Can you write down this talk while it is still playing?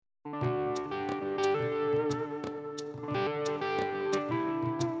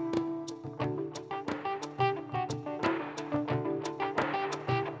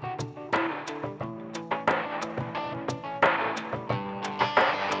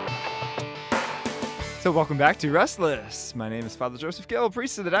So welcome back to Restless. My name is Father Joseph Gill,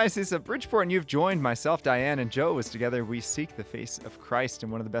 priest of the Diocese of Bridgeport, and you've joined myself, Diane, and Joe as together we seek the face of Christ.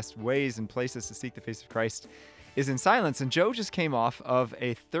 And one of the best ways and places to seek the face of Christ is in silence. And Joe just came off of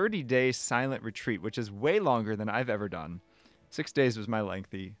a 30-day silent retreat, which is way longer than I've ever done. 6 days was my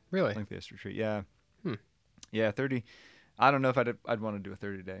lengthiest retreat. Yeah. Yeah, 30. I don't know if I'd want to do a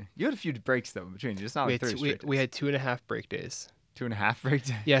 30-day. You had a few breaks, though, in between. Just not like 30 straight days. We had 2.5 break days. 2.5 break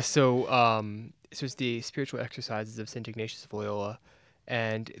days? Yeah, so this was the spiritual exercises of St. Ignatius of Loyola,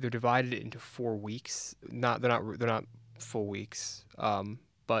 and they're divided into 4 weeks. They're not full weeks,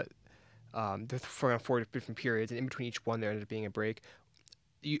 but they're for 4 different periods, and in between each one there ended up being a break.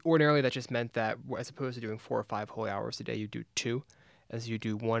 Ordinarily, that just meant that as opposed to doing 4 or 5 holy hours a day, you do 2, as you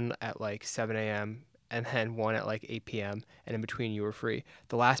do one at like 7 a.m. and then one at like 8 p.m. and in between you were free.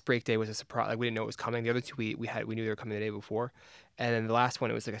 The last break day was a surprise. Like we didn't know it was coming. The other 2 we knew they were coming the day before, and then the last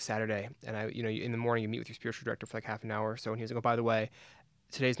one it was like a Saturday. And in the morning you meet with your spiritual director for like half an hour. So when he was like, oh, by the way,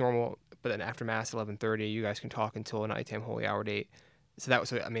 today's normal, but then after mass 11:30 you guys can talk until a nighttime holy hour date. So that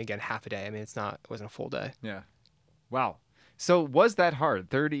was again half a day. I mean it wasn't a full day. Yeah. Wow. So was that hard?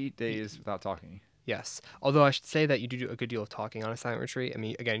 30 days without talking? Yes. Although I should say that you do a good deal of talking on a silent retreat. I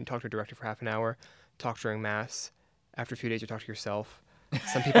mean, again, you talk to a director for half an hour, talk during mass. After a few days, you talk to yourself.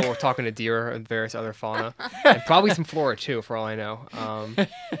 Some people were talking to deer and various other fauna, and probably some flora too, for all I know.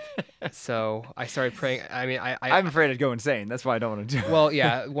 So I started praying. I mean, I'm afraid I'd go insane. That's why I don't want to do it. Well,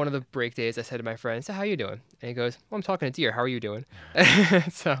 yeah. One of the break days, I said to my friend, "So how you doing?" And he goes, "Well, I'm talking to deer. How are you doing?"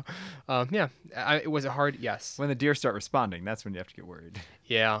 So, yeah, it was a hard yes. When the deer start responding, that's when you have to get worried.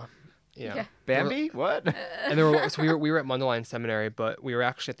 Yeah. Bambi? What? And so we were at Mundelein Seminary, but we were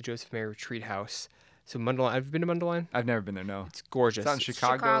actually at the Joseph Mary Retreat House. So Mundelein, have you been to Mundelein? I've never been there. No. It's gorgeous. It's out in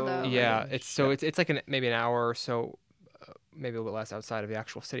Chicago. Yeah, it's like maybe an hour or so, maybe a little bit less outside of the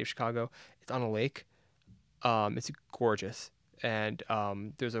actual city of Chicago. It's on a lake. It's gorgeous, and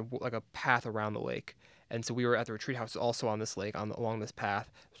there's a path around the lake. And so we were at the retreat house also on this lake, along this path.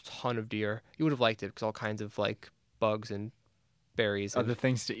 There's a ton of deer. You would have liked it because all kinds of like bugs and berries, other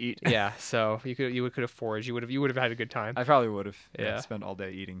things to eat. Yeah, so you could have foraged. You would have had a good time. I probably would have. Yeah, spent all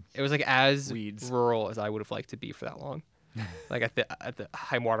day eating. It was like as weeds. Rural as I would have liked to be for that long. Like at the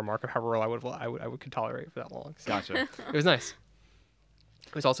high water mark of how rural I could tolerate for that long. So Gotcha. It was nice.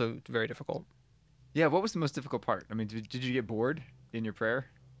 It was also very difficult. Yeah, what was the most difficult part? I mean, did you get bored in your prayer?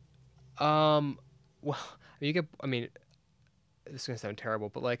 Well, this is gonna sound terrible,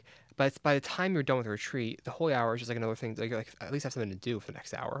 but like, by the time you're done with the retreat, the holy hour is just like another thing. Like at least have something to do for the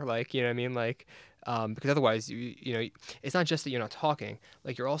next hour. Like, you know what I mean? Like, because otherwise, you know, it's not just that you're not talking.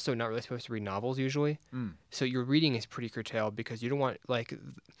 Like, you're also not really supposed to read novels usually. So your reading is pretty curtailed because you don't want like.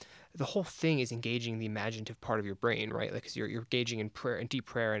 The whole thing is engaging the imaginative part of your brain, right? Like, 'cause you're engaging in prayer, in deep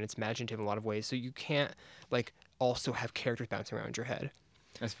prayer, and it's imaginative in a lot of ways. So you can't like also have characters bouncing around your head.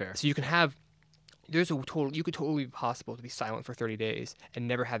 That's fair. So you can have. You could totally be possible to be silent for 30 days and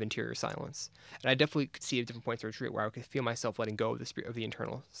never have interior silence. And I definitely could see at different points of retreat where I could feel myself letting go of the spirit of the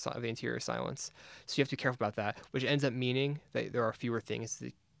interior silence. So you have to be careful about that, which ends up meaning that there are fewer things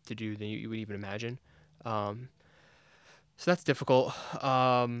to do than you would even imagine. So that's difficult.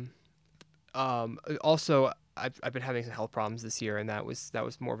 Also, I've been having some health problems this year, and that was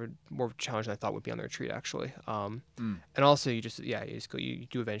more of a challenge than I thought would be on the retreat actually. And also you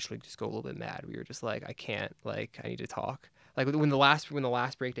do eventually just go a little bit mad where you're just like, I can't, like, I need to talk. Like when the last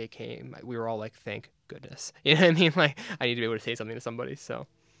break day came, we were all like, thank goodness. You know what I mean? Like, I need to be able to say something to somebody. So,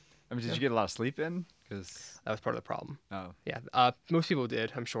 I mean, did you get a lot of sleep in? Because that was part of the problem. Oh, yeah. Most people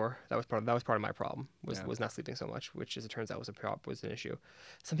did, I'm sure. That was part of my problem was not sleeping so much, which, as it turns out, was an issue.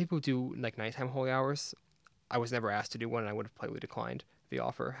 Some people do like nighttime holy hours. I was never asked to do one, and I would have politely declined the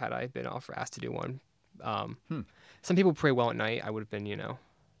offer had I been asked to do one. Some people pray well at night. I would have been, it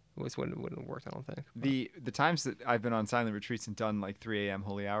wouldn't have worked, I don't think. The times that I've been on silent retreats and done like 3 a.m.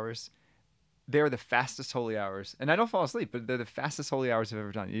 holy hours, they're the fastest holy hours. And I don't fall asleep, but they're the fastest holy hours I've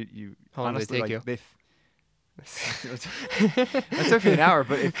ever done. How long honestly, did they take you? It took me an hour,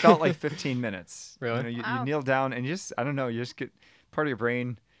 but it felt like 15 minutes. Really? You kneel down and you just get part of your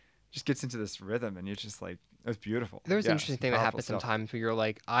brain just gets into this rhythm, and you're just like, it was beautiful. There's an interesting thing that happens sometimes where you're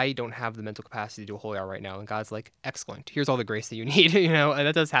like, I don't have the mental capacity to do a holy hour right now, and God's like, excellent, here's all the grace that you need, and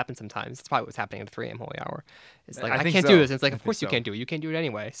that does happen sometimes. It's probably what's happening at a 3 a.m. holy hour. It's like, I can't do this. And it's like, of course you can't do it. You can't do it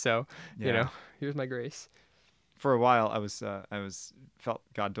anyway. So, here's my grace. For a while, I felt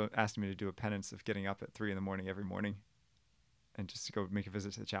God asked me to do a penance of getting up at 3 a.m. every morning, and just to go make a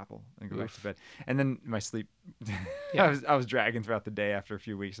visit to the chapel and go back to bed. And then my sleep, I was dragging throughout the day after a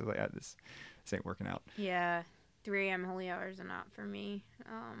few weeks. I was like, this ain't working out. Yeah. 3 a.m. holy hours are not for me.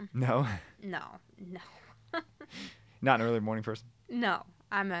 No, No. not an early morning person. No.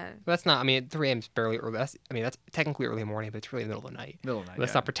 But that's not. I mean, 3 a.m. is barely early. That's technically early morning, but it's really the middle of the night. Middle of the night.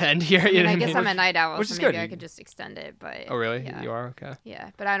 Let's yeah. not pretend here. I You mean, know I what guess I'm a night owl, which so is maybe good. I could just extend it. But Oh, really? Yeah. You are? Okay. Yeah,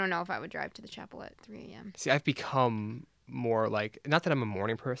 but I don't know if I would drive to the chapel at 3 a.m. See, I've become more like, not that I'm a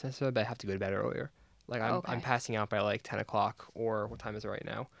morning person necessarily, but I have to go to bed earlier. Like I'm Okay. passing out by like 10 o'clock, or what time is it right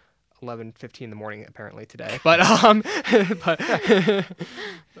now? 11:15 in the morning apparently today. But but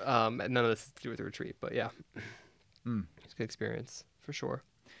none of this to do with the retreat. But yeah, it's a good experience for sure.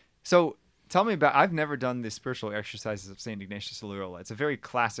 So tell me about. I've never done the spiritual exercises of Saint Ignatius of Loyola. It's a very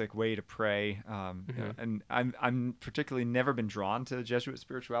classic way to pray, and I'm particularly never been drawn to Jesuit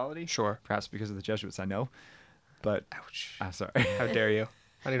spirituality. Sure. Perhaps because of the Jesuits I know. But Ouch! I'm sorry. How dare you?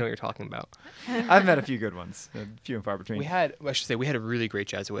 I don't even know what you're talking about. I've met a few good ones, few and far between. We had a really great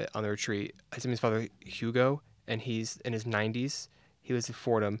Jesuit on the retreat. His name is Father Hugo, and he's in his 90s. He lives in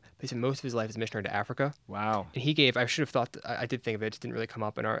Fordham, but he spent most of his life as a missionary to Africa. Wow. And he gave, I should have thought, I did think of it, it just didn't really come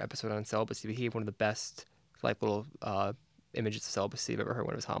up in our episode on celibacy, but he gave one of the best, like, little images of celibacy I've ever heard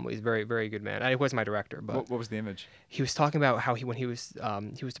one of his homilies. Very, very good man. He was my director, but What was the image? he was talking about how when he was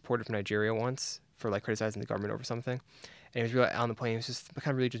deported from Nigeria once for, like, criticizing the government over something. And he was really on the plane. He was just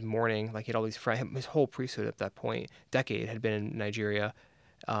kind of really just mourning. Like, he had all these friends. His whole priesthood at that decade, had been in Nigeria.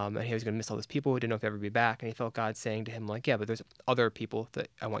 And he was going to miss all those people who didn't know if he'd ever be back. And he felt God saying to him, like, yeah, but there's other people that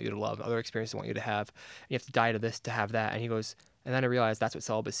I want you to love, other experiences I want you to have. And you have to die to this to have that. And he goes, and then I realized that's what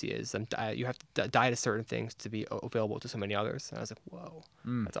celibacy is. You have to die to certain things to be available to so many others. And I was like, whoa,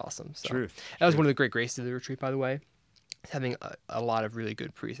 that's awesome. So Truth. That was one of the great graces of the retreat, by the way. Having a lot of really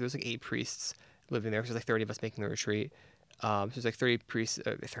good priests. There was like 8 priests living there. Because there was like 30 of us making the retreat. So there's like 38 priests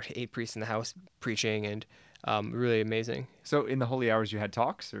in the house preaching, and really amazing. So in the holy hours you had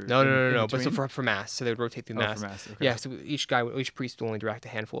talks, or No. But so for mass, so they would rotate through mass. For mass. Okay. Yeah. So each priest would only direct a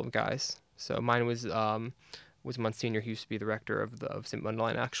handful of guys. So mine was Monsignor. He used to be the rector of St.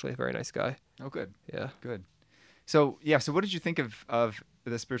 Mundelein, actually, a very nice guy. Oh, good. Yeah. Good. So yeah. So what did you think of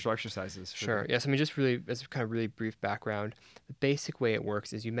the spiritual exercises? Sure. Yes. I mean, just really as a kind of really brief background, the basic way it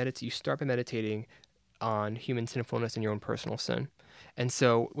works is you meditate. You start by meditating on human sinfulness and your own personal sin. And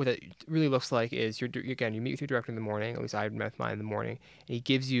so what it really looks like is you meet with your director in the morning, at least I met with mine in the morning, and he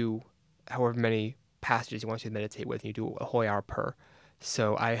gives you however many passages he wants you to meditate with, and you do a holy hour per.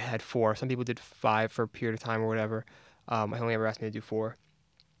 So I had 4. Some people did 5 for a period of time or whatever. I only ever asked me to do 4.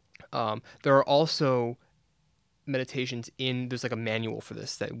 There are also meditations there's like a manual for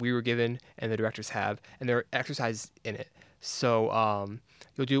this that we were given and the directors have, and there are exercises in it. So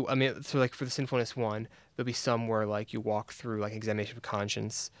you'll do, so like for the sinfulness one, there'll be some where like you walk through like examination of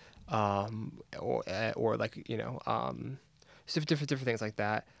conscience, or like, different things like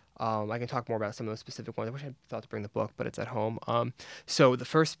that. I can talk more about some of those specific ones. I wish I thought to bring the book, but it's at home. So the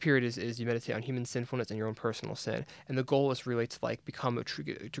first period is you meditate on human sinfulness and your own personal sin, and the goal is really to like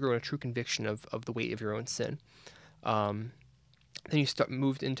to grow in a true conviction of the weight of your own sin. Then you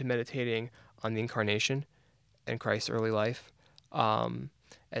moved into meditating on the incarnation and Christ's early life.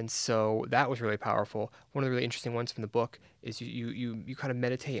 And so that was really powerful. One of the really interesting ones from the book is you kind of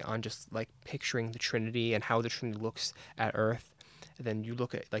meditate on just like picturing the Trinity and how the Trinity looks at Earth. And then you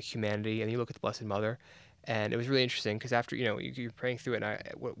look at like humanity and you look at the Blessed Mother. And it was really interesting because after, you're praying through it, and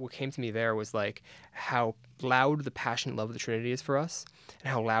what came to me there was like how loud the passionate love of the Trinity is for us,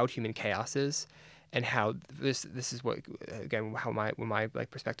 and how loud human chaos is. And how this is what, again, how my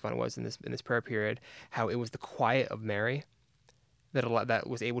like perspective on it was in this prayer period, how it was the quiet of Mary that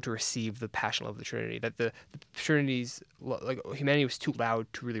was able to receive the passion love of the Trinity, that the Trinity's, like, humanity was too loud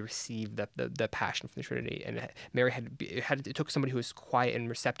to really receive the passion from the Trinity, and Mary it took somebody who was quiet and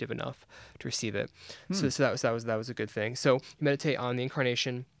receptive enough to receive it. So that was a good thing. So you meditate on the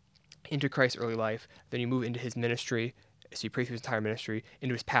incarnation, into Christ's early life, then you move into his ministry, so you pray through his entire ministry,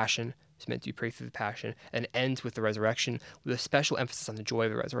 into his passion. It's meant to pray through the passion, and ends with the resurrection, with a special emphasis on the joy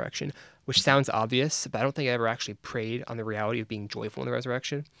of the resurrection, which sounds obvious, but I don't think I ever actually prayed on the reality of being joyful in the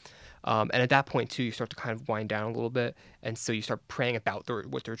resurrection. And at that point too, you start to kind of wind down a little bit, and so you start praying about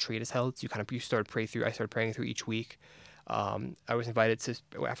what the retreat is held. So you started praying through each week. I was invited to,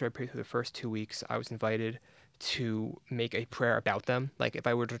 after I prayed through the first 2 weeks, I was invited to make a prayer about them. Like if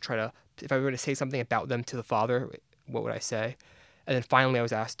I were to say something about them to the Father, what would I say? And then finally I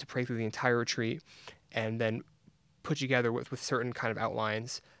was asked to pray through the entire retreat and then put together with certain kind of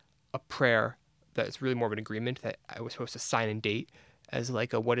outlines a prayer that is really more of an agreement that I was supposed to sign and date as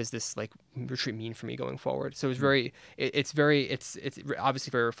like what does this like retreat mean for me going forward. So it's obviously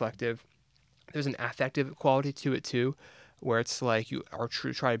very reflective. There's an affective quality to it too, where it's like you are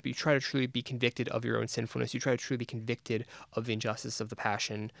try to truly be convicted of your own sinfulness. You try to truly be convicted of the injustice of the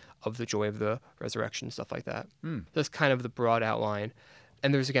passion, of the joy of the resurrection, stuff like that. That's kind of the broad outline.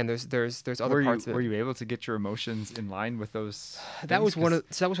 And there's other parts of it. Were you able to get your emotions in line with those That was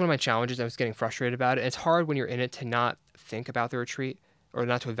things? that was one of my challenges. I was getting frustrated about it. And it's hard when you're in it to not think about the retreat or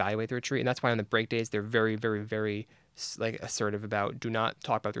not to evaluate the retreat. And that's why on the break days they're very, very, very like assertive about do not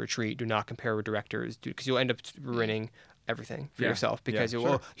talk about the retreat, do not compare with directors, because you'll end up ruining everything for yourself because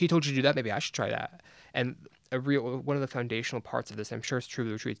he told you to do that, maybe I should try that. And one of the foundational parts of this, I'm sure it's true of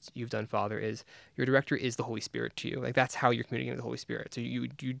the retreats you've done, Father, is your director is the Holy Spirit to you. Like that's how you're communicating with the Holy Spirit. So you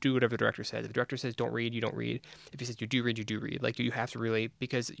do whatever the director says. If the director says don't read, you don't read. If he says you do read, you do read. Like you have to really,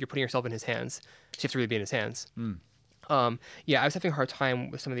 because you're putting yourself in his hands. So you have to really be in his hands. I was having a hard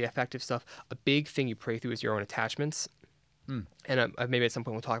time with some of the affective stuff. A big thing you pray through is your own attachments. And maybe at some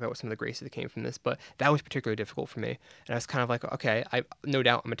point we'll talk about what some of the graces that came from this, but that was particularly difficult for me. And I was kind of like, okay, no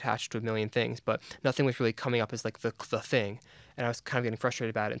doubt I'm attached to a million things, but nothing was really coming up as like the thing. And I was kind of getting frustrated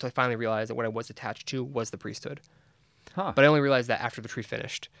about it until I finally realized that what I was attached to was the priesthood. But I only realized that after the retreat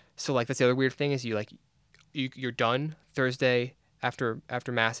finished. So like that's the other weird thing is you're done Thursday after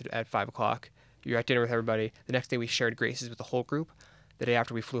mass at 5 o'clock. You're at dinner with everybody. The next day we shared graces with the whole group. The day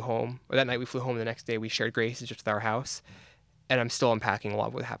after we flew home, or that night we flew home. The next day we shared graces just with our house. And I'm still unpacking a lot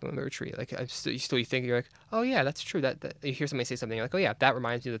of what happened on the retreat. Like you think you're like, oh yeah, that's true. That you hear somebody say something, you're like, oh yeah, that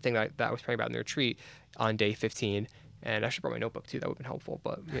reminds me of the thing that I was praying about in the retreat on day 15. And I should brought my notebook too. That would have been helpful,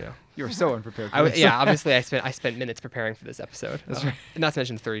 but you were so unprepared. For this. Yeah, obviously I spent minutes preparing for this episode. That's right. Not to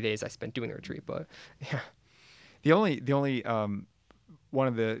mention the 30 days I spent doing the retreat, but yeah. The only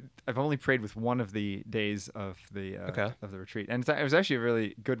I've only prayed with one of the days of the retreat, and it was actually a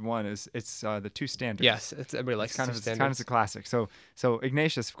really good one. It's the two standards. Yes, everybody likes it's kind of a classic. So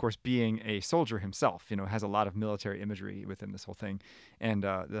Ignatius, of course, being a soldier himself, has a lot of military imagery within this whole thing, and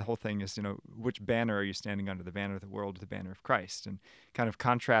the whole thing is which banner are you standing under, the banner of the world or the banner of Christ, and kind of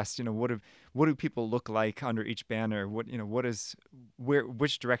contrast what do people look like under each banner,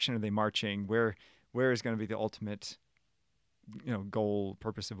 which direction are they marching, where is going to be the ultimate goal,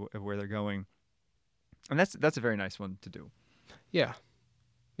 purpose of where they're going, and that's a very nice one to do. Yeah,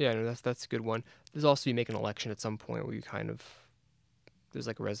 no, that's a good one. There's also you make an election at some point where you there's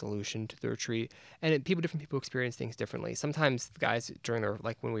like a resolution to the retreat, and different people experience things differently. Sometimes the guys during their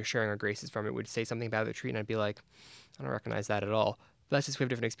when we were sharing our graces from it would say something about the retreat, and I'd be like, I don't recognize that at all. But that's just we have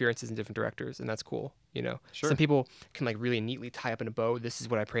different experiences and different directors, and that's cool. Sure. Some people can really neatly tie up in a bow. This is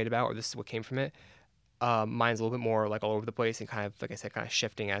what I prayed about, or this is what came from it. Mine's a little bit more all over the place and kind of, like I said, kind of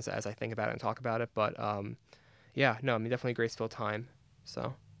shifting as I think about it and talk about it. But definitely grace-filled time.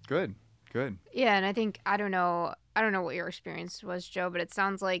 So good. Yeah, and I don't know what your experience was, Joe, but it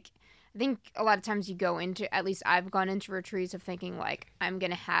sounds like I think a lot of times you go into, at least I've gone into retreats of thinking I'm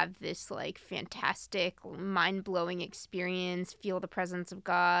gonna have this fantastic, mind-blowing experience, feel the presence of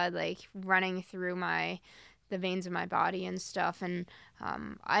God running through the veins of my body and stuff, and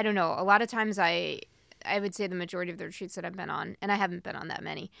I don't know. A lot of times I would say the majority of the retreats that I've been on, and I haven't been on that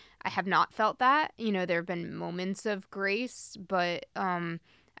many, I have not felt that. There have been moments of grace, but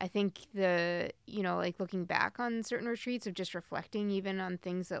I think looking back on certain retreats of just reflecting even on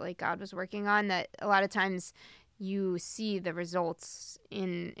things that God was working on, that a lot of times you see the results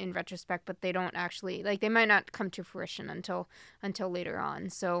in retrospect, but they don't actually they might not come to fruition until later on.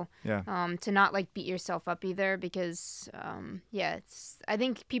 So to not beat yourself up either, because I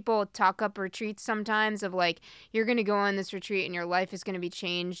think people talk up retreats sometimes of you're gonna go on this retreat and your life is gonna be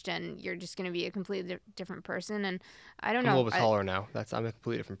changed and you're just gonna be a completely different person. And I don't know. I'm a little bit taller now. I'm a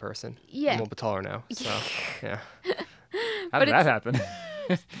completely different person. Yeah, I'm a little bit taller now. So yeah. How did that happen?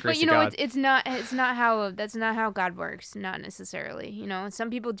 But that's not how God works. Not necessarily. Some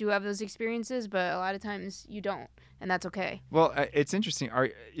people do have those experiences, but a lot of times you don't, and that's okay. Well, it's interesting.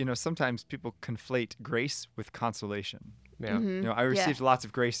 Sometimes people conflate grace with consolation. Yeah. Mm-hmm. I received lots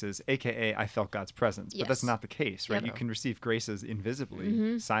of graces, aka I felt God's presence, but that's not the case, right? Yep. You can receive graces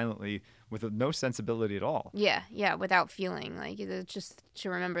invisibly, silently, with no sensibility at all. Yeah, without feeling. It's just to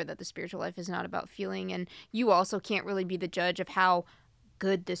remember that the spiritual life is not about feeling, and you also can't really be the judge of how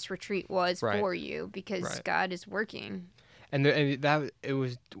good this retreat was for you, because God is working. I'm glad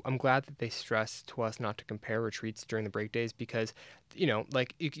that they stressed to us not to compare retreats during the break days, because,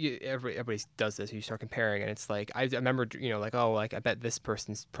 everybody does this. You start comparing, and it's I remember, I bet this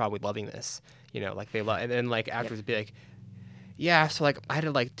person's probably loving this, they love, and then afterwards it'd be yeah, so I had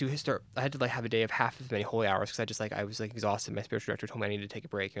to have a day of half as many holy hours because I was exhausted. My spiritual director told me I needed to take a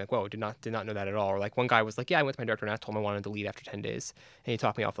break. You're whoa, did not know that at all. Or one guy was yeah, I went to my director and I told him I wanted to leave after 10 days, and he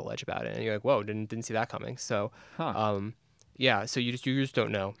talked me off the ledge about it. And you're whoa, didn't see that coming. So, Yeah, so you just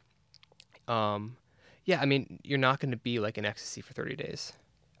don't know. Yeah, I mean, you're not going to be like in ecstasy for 30 days.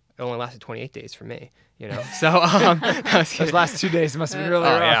 It only lasted 28 days for me, you know. So I was Those last 2 days must have been really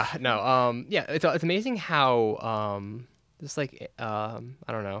oh rough. yeah, no, yeah, it's amazing how just like I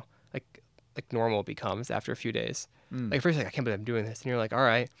don't know, like normal becomes after a few days. Like at first, like I can't believe I'm doing this, and you're like, all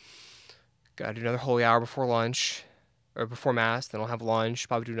right, gotta do another holy hour before lunch, or before mass. Then I'll have lunch.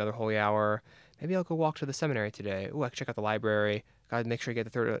 Probably do another holy hour. Maybe I'll go walk to the seminary today. Ooh, I can check out the library. Gotta make sure you get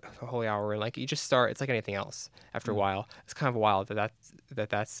the third holy hour. And like you just start. It's like anything else. After a while, it's kind of wild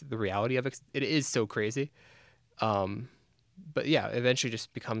that's the reality of it. It is so crazy. But yeah, eventually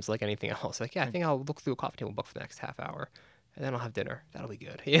just becomes like anything else. Like, yeah, I think I'll look through a coffee table book for the next half hour, and then I'll have dinner. That'll be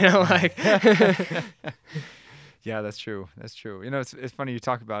good. You know, like. Yeah, that's true. That's true. You know, it's funny you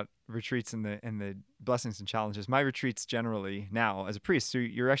talk about retreats and the blessings and challenges. My retreats generally now, as a priest, so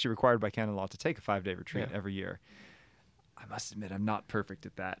you're actually required by canon law to take a 5-day retreat every year. I must admit, I'm not perfect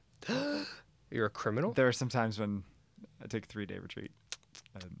at that. You're a criminal? There are some times when I take a 3-day retreat,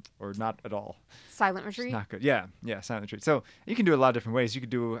 or not at all. Silent retreat? It's not good. Yeah, silent retreat. So you can do it a lot of different ways. You could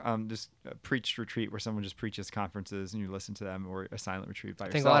do just a preached retreat where someone just preaches conferences and you listen to them, or a silent retreat by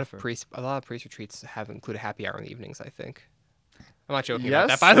yourself. I think a lot of priest retreats have included happy hour in the evenings, I think. I'm not joking about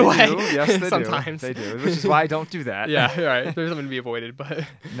that, by the way. Yes, they Sometimes. do. They do, which is why I don't do that. Yeah, right. There's something to be avoided, but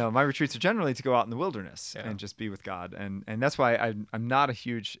no, my retreats are generally to go out in the wilderness and just be with God, and that's why I'm not a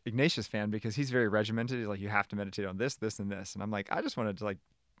huge Ignatius fan, because he's very regimented. He's like, you have to meditate on this, this, and this, and I'm like, I just wanted to like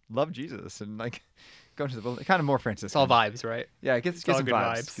love Jesus and like go into the wilderness, kind of more Franciscan. It's all vibes, right? Yeah, get some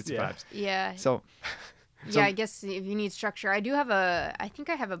vibes. Get some vibes. Yeah. So yeah, I guess if you need structure, I think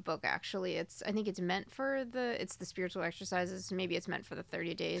I have a book actually. I think it's meant for the spiritual exercises. Maybe it's meant for the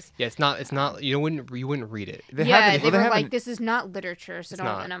 30 days. Yeah, it's not. You wouldn't read it. They were like, this is not literature, so don't.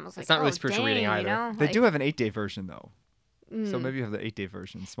 Not. And I was like, it's not really spiritual reading either. You know? They like, do have an 8-day version though. So maybe you have the 8-day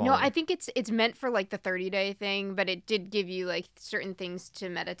version. Smaller. No, I think it's meant for like the 30-day thing, but it did give you like certain things to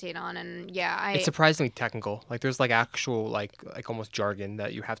meditate on, and it's surprisingly technical. Like there's like actual like almost jargon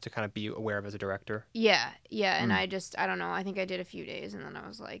that you have to kind of be aware of as a director. Yeah, and I don't know. I think I did a few days, and then I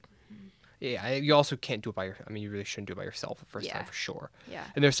was like. Yeah, you also can't do it by yourself. I mean, you really shouldn't do it by yourself the first time for sure. Yeah.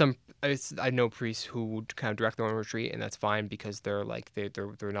 And there's I know priests who would kind of direct their own retreat, and that's fine because they're like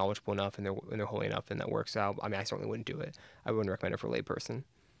they're knowledgeable enough and they're holy enough, and that works out. I mean, I certainly wouldn't do it. I wouldn't recommend it for a layperson.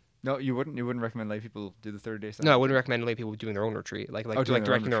 No, you wouldn't. You wouldn't recommend lay people do the 30-day stuff. No, I wouldn't recommend lay people doing their own retreat, like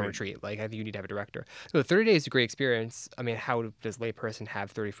directing their own retreat. Like I think you need to have a director. So the 30 days is a great experience. I mean, how does layperson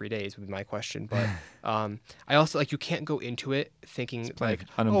have 30 free days would be my question. But I also like you can't go into it thinking like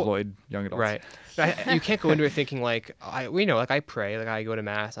unemployed young adults. Right. You can't go into it thinking like I pray, like I go to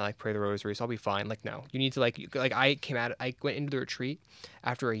mass, I like pray the rosary, so I'll be fine. Like no, you need to like I went into the retreat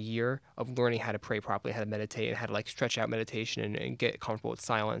after a year of learning how to pray properly, how to meditate, and how to like stretch out meditation and get comfortable with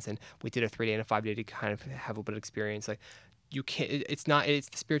silence. And we did a 3-day and a 5-day to kind of have a little bit of experience. Like you can't. It's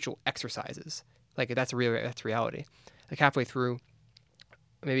the spiritual exercises. Like that's reality. Like halfway through,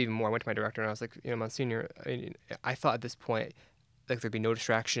 maybe even more, I went to my director and I was like, Monsignor, I thought at this point, like there'd be no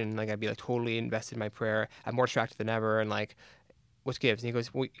distraction. Like I'd be like totally invested in my prayer. I'm more distracted than ever. And like, what gives? And he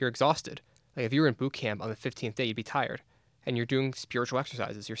goes, well, you're exhausted. Like if you were in boot camp on the 15th day, you'd be tired. And you're doing spiritual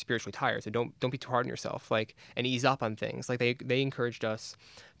exercises. You're spiritually tired. So don't be too hard on yourself. Like and ease up on things. Like they encouraged us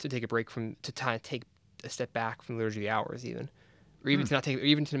to take a break to take a step back from liturgy hours even, or even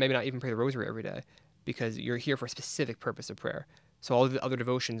to maybe not even pray the rosary every day, because you're here for a specific purpose of prayer. So all the other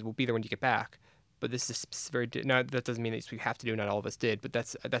devotions will be there when you get back. But this is very now that doesn't mean that we have to do. Not all of us did, but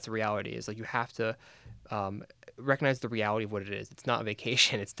that's a reality. Is like you have to recognize the reality of what it is. It's not a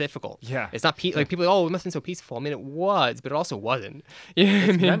vacation. It's difficult. Yeah. It's not like people. Oh, it must have been so peaceful. I mean, it was, but it also wasn't. You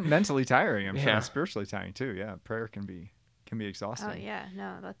know It's mentally tiring. I'm sure. It's spiritually tiring too. Yeah, prayer can be exhausting. Oh yeah,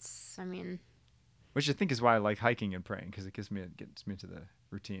 no, that's. I mean. Which I think is why I like hiking and praying, because it gets me into the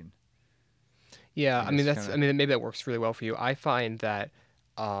routine. Yeah, I mean maybe that works really well for you. I find that.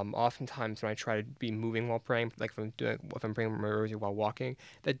 Oftentimes when I try to be moving while praying, like if I'm praying my rosary while walking,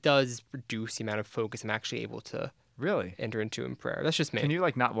 that does reduce the amount of focus I'm actually able to really enter into in prayer. That's just me. Can you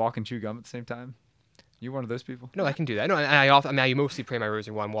like not walk and chew gum at the same time? You one of those people? No, I can do that. No, I mostly pray my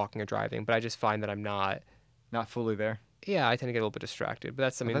rosary while I'm walking or driving, but I just find that I'm not fully there. Yeah, I tend to get a little bit distracted, but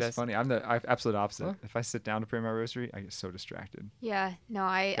that's funny. I'm the absolute opposite. Huh? If I sit down to pray my rosary, I get so distracted. Yeah, no,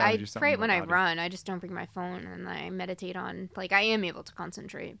 I pray when I run. I just don't bring my phone, and I meditate on. Like I am able to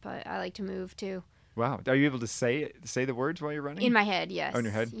concentrate, but I like to move too. Wow, are you able to say the words while you're running? In my head, yes. Oh, in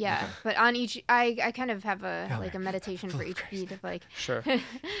your head? Yeah, okay. But on each, I kind of have a meditation for each beat of like. Sure.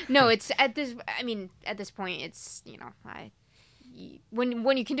 No, it's at this. I mean, at this point, it's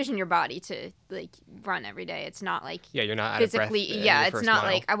when you condition your body to like run every day, it's not like Yeah, you're not physically. out of breath. Yeah, your it's first not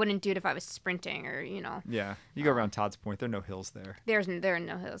mile. like I wouldn't do it if I was sprinting or Yeah, you go around Todd's Point. There are no hills there. there are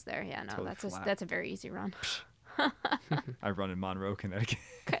no hills there. Yeah, no, Totally flat. that's a very easy run. I run in Monroe, Connecticut.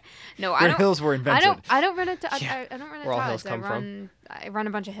 No, Where I don't. hills were invented. I don't run it. Yeah, I don't run it. where all hills come from. I run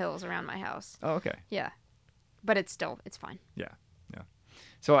a bunch of hills around my house. Oh, okay. Yeah, but it's fine. Yeah.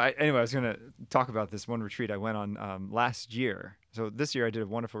 So anyway, I was going to talk about this one retreat I went on last year. So this year I did a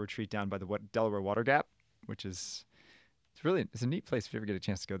wonderful retreat down by the Delaware Water Gap, which is it's a neat place if you ever get a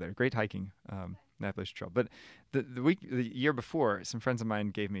chance to go there. Great hiking, Appalachian Trail. But the year before, some friends of mine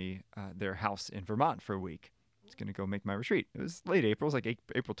gave me their house in Vermont for a week. I was going to go make my retreat. It was late April. It was like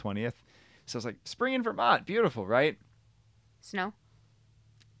April 20th. So I was like, spring in Vermont, beautiful, right? Snow,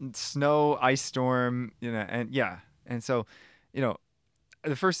 ice storm, and so,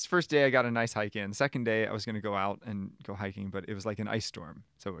 the first day I got a nice hike in. The second day I was going to go out and go hiking, but it was like an ice storm,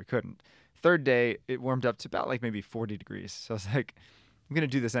 so I couldn't. Third day it warmed up to about like maybe 40 degrees. So I was like, I'm going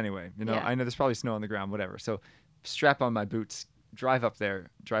to do this anyway. Yeah. I know there's probably snow on the ground, whatever. So strap on my boots, drive up to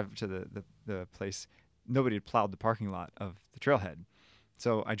the place. Nobody had plowed the parking lot of the trailhead.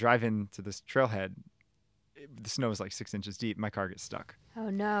 So I drive into this trailhead. The snow is like 6 inches deep. My car gets stuck.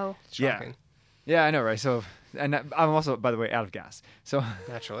 oh no. Shocking. Yeah, I know, right? So, and I'm also, by the way, out of gas. So,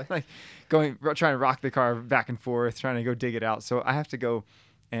 Naturally. like trying to rock the car back and forth, trying to go dig it out. So I have to go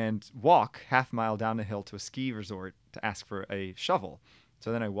and walk half mile down the hill to a ski resort to ask for a shovel.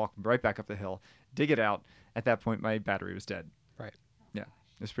 So then I walk right back up the hill, dig it out. At that point, my battery was dead. Right. Yeah,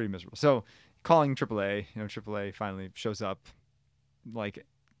 it was pretty miserable. So calling AAA, AAA finally shows up like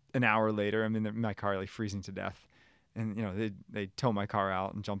an hour later. I'm in my car, like freezing to death. And, they tow my car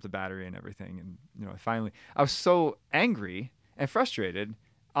out and jump the battery and everything. And, finally, I was so angry and frustrated,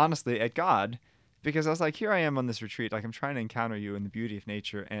 honestly, at God, because I was like, here I am on this retreat. Like, I'm trying to encounter you in the beauty of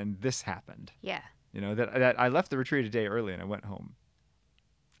nature. And this happened. Yeah. That I left the retreat a day early and I went home.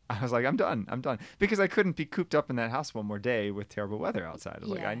 I was like, I'm done. Because I couldn't be cooped up in that house one more day with terrible weather outside. I was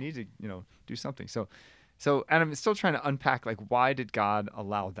like, I need to, do something. So, and I'm still trying to unpack, like, why did God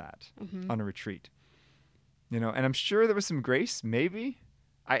allow that on a retreat? And I'm sure there was some grace, maybe.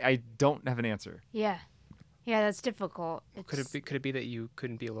 I don't have an answer. Yeah. Yeah, that's difficult. Could it be that you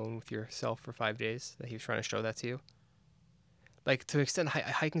couldn't be alone with yourself for 5 days? That he was trying to show that to you? Like, to an extent,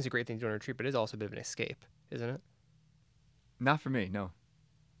 hiking's a great thing to do on a retreat, but it's also a bit of an escape, isn't it? Not for me, no.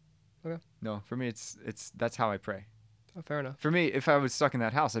 Okay. No, for me, it's that's how I pray. Oh, fair enough. For me, if I was stuck in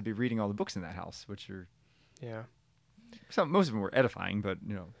that house, I'd be reading all the books in that house, which are... Yeah. Most of them were edifying, but,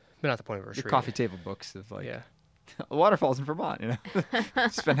 But not the point of a the retreat. coffee table books of, like... Yeah. Waterfalls in Vermont,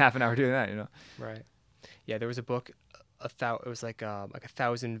 Spend half an hour doing that, Right. Yeah, there was a book, it was like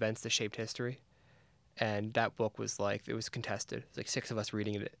 1,000 Events That Shaped History, and that book was like, it was contested. It was like 6 of us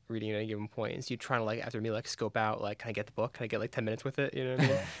reading it at any given point. And so you trying to, like, after me, like, scope out, like, can I get the book? Can I get like 10 minutes with it? You know what I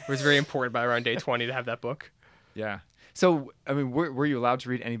mean? It was very important by around day 20 to have that book. Yeah. So, I mean, were you allowed to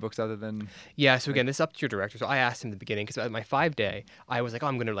read any books other than... Yeah, so again, this is up to your director. So I asked him in the beginning, because at my 5-day, I was like,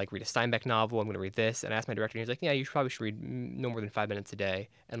 I'm going to like read a Steinbeck novel, I'm going to read this. And I asked my director, and he was like, yeah, you probably should read no more than 5 minutes a day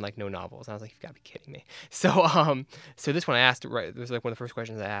and like no novels. And I was like, you've got to be kidding me. So so this one I asked, right, it was like one of the first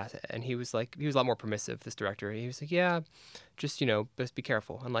questions I asked. And he was a lot more permissive, this director. He was like, yeah, just, just be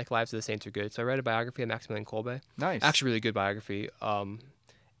careful. And like Lives of the Saints are good. So I read a biography of Maximilian Kolbe. Nice. Actually, really good biography.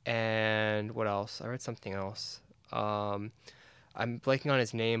 And what else? I read something else. I'm blanking on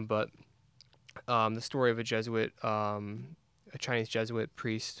his name, but the story of a Jesuit, a Chinese Jesuit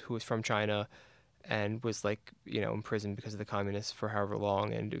priest who was from China and was like, imprisoned because of the communists for however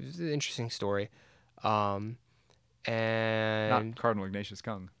long. And it was an interesting story. And Not Cardinal Ignatius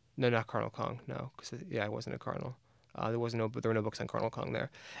Kung. No, not Cardinal Kong. No, because I wasn't a cardinal. There were no books on Cardinal Kong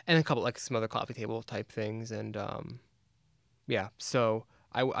there, and a couple like some other coffee table type things. And yeah, so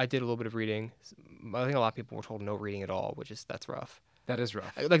I did a little bit of reading. I think a lot of people were told no reading at all, that's rough. That is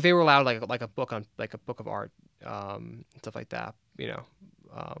rough. Like they were allowed like a book of art, stuff like that,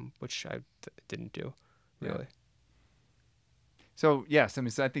 which I didn't do, really. Yeah. So yes,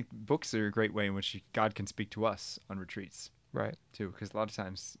 I think books are a great way in which God can speak to us on retreats. Right. Too, because a lot of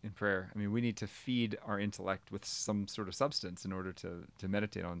times in prayer, we need to feed our intellect with some sort of substance in order to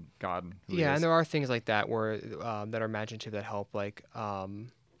meditate on God and who He is. And there are things like that where that are imaginative that help. Like,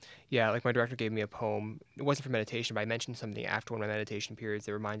 like my director gave me a poem. It wasn't for meditation, but I mentioned something after one of my meditation periods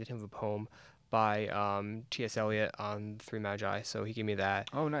that reminded him of a poem by T.S. Eliot on the Three Magi. So he gave me that.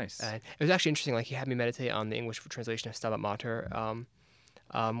 Oh, nice. And it was actually interesting. Like he had me meditate on the English translation of Stabat Mater.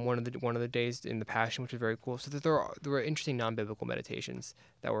 One of the days in the Passion, which was very cool. So there were interesting non-biblical meditations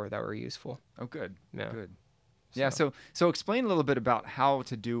that were useful. Oh, good. Yeah. Good. Yeah, so explain a little bit about how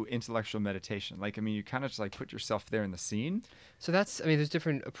to do intellectual meditation. Like, I mean, you kind of just like put yourself there in the scene. So that's, I mean, there's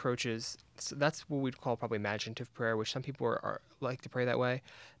different approaches. So that's what we'd call probably imaginative prayer, which some people are like to pray that way.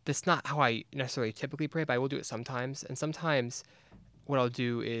 That's not how I necessarily typically pray, but I will do it sometimes. And sometimes what I'll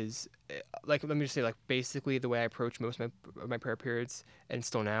do is, like, let me just say, like, basically the way I approach most of my prayer periods, and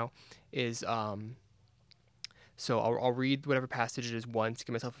still now, is so I'll read whatever passage it is once,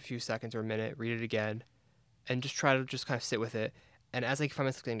 give myself a few seconds or a minute, read it again, and just try to just kind of sit with it. And as I find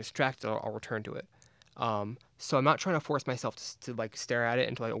myself getting distracted, I'll return to it. So I'm not trying to force myself to like stare at it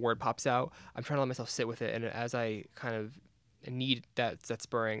until like a word pops out. I'm trying to let myself sit with it, and as I kind of need that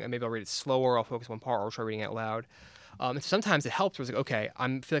spurring, and maybe I'll read it slower, I'll focus on one part, or I'll try reading it out loud. And sometimes it helps. Where it's like, okay, I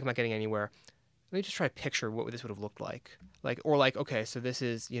feel like I'm not getting anywhere. Let me just try to picture what this would have looked like. Okay, so this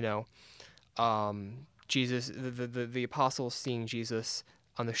is, Jesus, the apostles seeing Jesus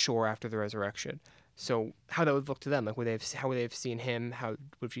on the shore after the resurrection. So how that would look to them, like how would they have seen him? How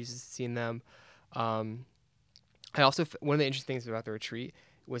would Jesus have seen them? I also, one of the interesting things about the retreat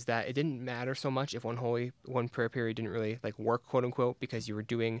was that it didn't matter so much if one prayer period didn't really like work, quote unquote, because you were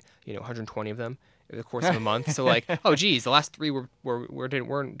doing 120 of them over the course of a month. So like, oh geez, the last 3 didn't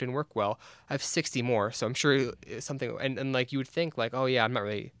work well. I have 60 more, so I'm sure it's something. And like you would think like, oh yeah, I'm not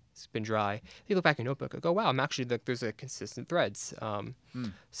really, it's been dry. You look back in your notebook, and go, wow, I'm actually like, there's a consistent threads.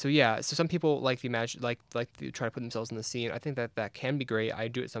 So yeah, so some people like to try to put themselves in the scene. I think that can be great. I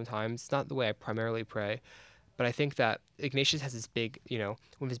do it sometimes. It's not the way I primarily pray. But I think that Ignatius has this big, one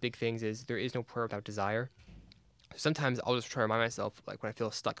of his big things is there is no prayer without desire. Sometimes I'll just try to remind myself, like when I feel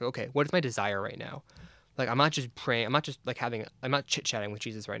stuck, okay, what is my desire right now? Like I'm not just praying, I'm not just like I'm not chit-chatting with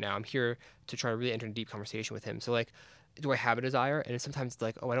Jesus right now. I'm here to try to really enter a deep conversation with him. So like, do I have a desire? And sometimes it's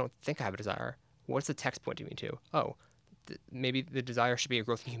like, oh, I don't think I have a desire. What's the text pointing me to? Oh, maybe the desire should be a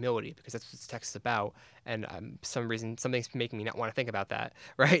growth in humility because that's what this text is about. And some reason, something's making me not want to think about that,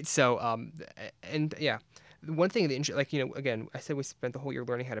 right? So, and yeah. One thing that, again, I said we spent the whole year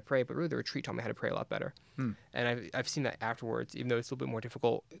learning how to pray, but really the retreat taught me how to pray a lot better. And I've seen that afterwards, even though it's a little bit more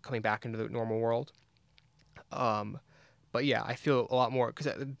difficult coming back into the normal world. But yeah, I feel a lot more,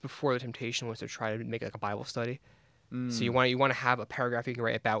 because before the temptation was to try to make it like a Bible study. So you want to have a paragraph you can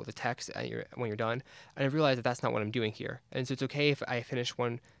write about the text when you're done. And I realized that that's not what I'm doing here. And so it's okay if I finish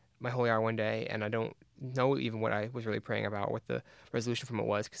my holy hour one day and I don't know even what I was really praying about, what the resolution from it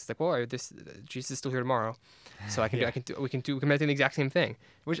was, because it's like, well, Jesus is still here tomorrow, so we can meditate on the exact same thing.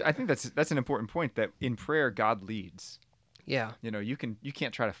 Which I think that's an important point, that in prayer God leads. Yeah. You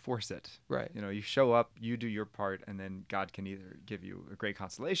can't try to force it. Right. You show up, you do your part, and then God can either give you a great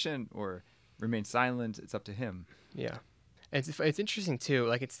consolation or remain silent. It's up to him. Yeah. And it's interesting too,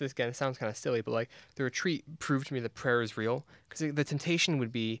 like it sounds kind of silly, but like the retreat proved to me that prayer is real, because the temptation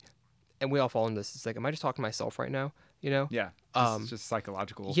would be, and we all fall into this, it's like, am I just talking to myself right now? Yeah. It's just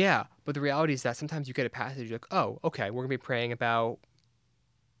psychological. Yeah. But the reality is that sometimes you get a passage, you're like, oh, okay, we're going to be praying about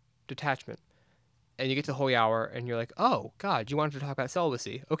detachment. And you get to the holy hour and you're like, oh God, you wanted to talk about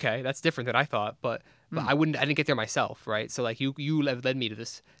celibacy. Okay. That's different than I thought, but I didn't get there myself. Right. So like you have led me to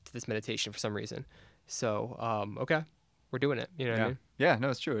this meditation for some reason. So, okay. We're doing it. You know what I mean? Yeah, no,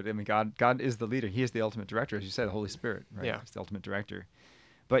 it's true. I mean, God is the leader. He is the ultimate director, as you say, the Holy Spirit, right? Yeah. He's the ultimate director.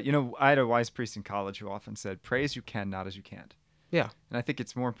 But, I had a wise priest in college who often said, pray as you can, not as you can't. Yeah. And I think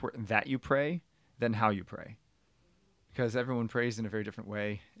it's more important that you pray than how you pray. Because everyone prays in a very different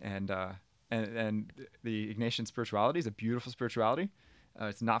way. And the Ignatian spirituality is a beautiful spirituality.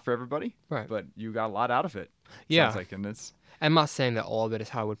 It's not for everybody, right? But you got a lot out of it. Yeah. Sounds like, and it's... I'm not saying that all of it is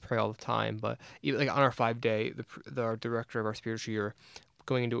how I would pray all the time, but even like on our 5-day, the director of our spiritual year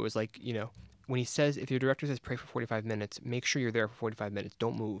going into it was like, when he says, if your director says pray for 45 minutes, make sure you're there for 45 minutes.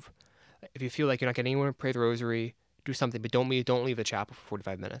 Don't move. If you feel like you're not getting anywhere, pray the rosary, do something, but don't leave the chapel for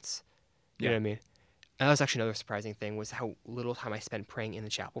 45 minutes. You know what I mean? And that was actually another surprising thing, was how little time I spent praying in the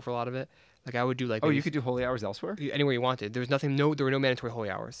chapel for a lot of it. Like I would do like... Oh, you could do holy hours elsewhere? Anywhere you wanted. There were no mandatory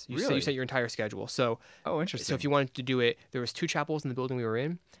holy hours. Really? You set your entire schedule. So... Oh, interesting. So if you wanted to do it, there was 2 chapels in the building we were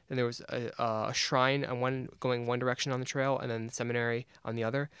in. Then there was a shrine on going one direction on the trail, and then the seminary on the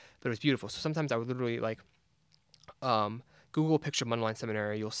other. But it was beautiful. So sometimes I would literally like... Google a picture of Mundelein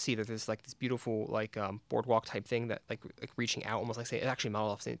Seminary. You'll see that there's like this beautiful like boardwalk type thing that like reaching out, almost like it's actually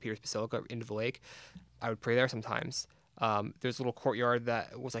modeled off St. Peter's Basilica into the lake. I would pray there sometimes. There's a little courtyard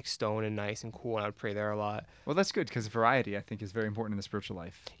that was like stone and nice and cool, and I would pray there a lot. Well, that's good, because variety, I think, is very important in the spiritual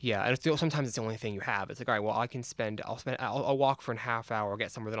life. Yeah, and sometimes it's the only thing you have. It's like, all right, well, I'll walk for a half hour,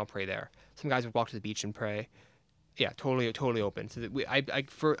 get somewhere, then I'll pray there. Some guys would walk to the beach and pray. Yeah, totally open. So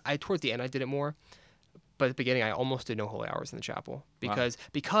towards the end I did it more, but at the beginning I almost did no holy hours in the chapel because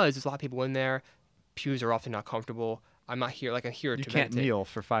there's a lot of people in there. pews are often not comfortable. I'm not here like I'm here You to can't meditate. kneel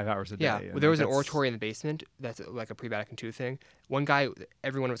for 5 hours a day. Yeah, and well, there was an that's- oratory in the basement that's like a pre-Vatican II thing. One guy,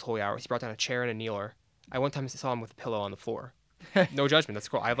 every one of his holy hours, he brought down a chair and a kneeler. I one time saw him with a pillow on the floor. No judgment. That's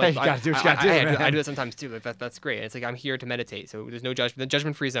cool. Hey, you gotta do what you gotta do, I man. do that sometimes too. Like that's great. It's like I'm here to meditate, so there's no judgment. The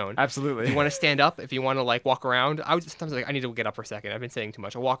judgment-free zone. Absolutely. If you want to stand up, if you want to like walk around, I would sometimes like I need to get up for a second. I've been saying too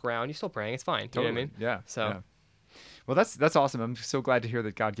much. I'll walk around. You're still praying. It's fine. You know what I mean? Yeah. So- yeah. Well, that's awesome. I'm so glad to hear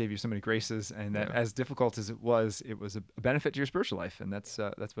that God gave you so many graces, and that as difficult as it was a benefit to your spiritual life, and that's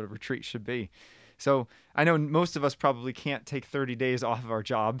what a retreat should be. So I know most of us probably can't take 30 days off of our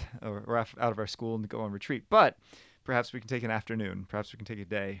job or out of our school and go on retreat, but perhaps we can take an afternoon, perhaps we can take a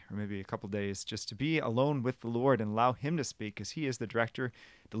day, or maybe a couple days just to be alone with the Lord and allow Him to speak, because He is the director,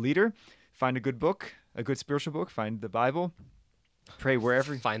 the leader. Find a good book, a good spiritual book. Find the Bible. Pray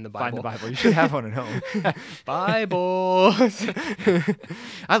wherever. Find the Find the Bible. Bible. You should have one at home. Bible.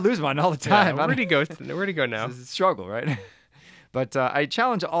 I lose mine all the time. Where'd he go? Where'd he go now? It's a struggle, right? But I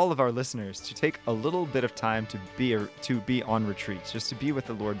challenge all of our listeners to take a little bit of time to be on retreats, just to be with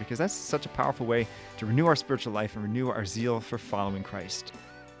the Lord, because that's such a powerful way to renew our spiritual life and renew our zeal for following Christ.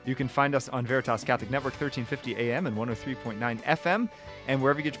 You can find us on Veritas Catholic Network, 1350 AM and 103.9 FM, and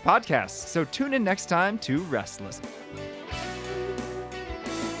wherever you get your podcasts. So tune in next time to Restless.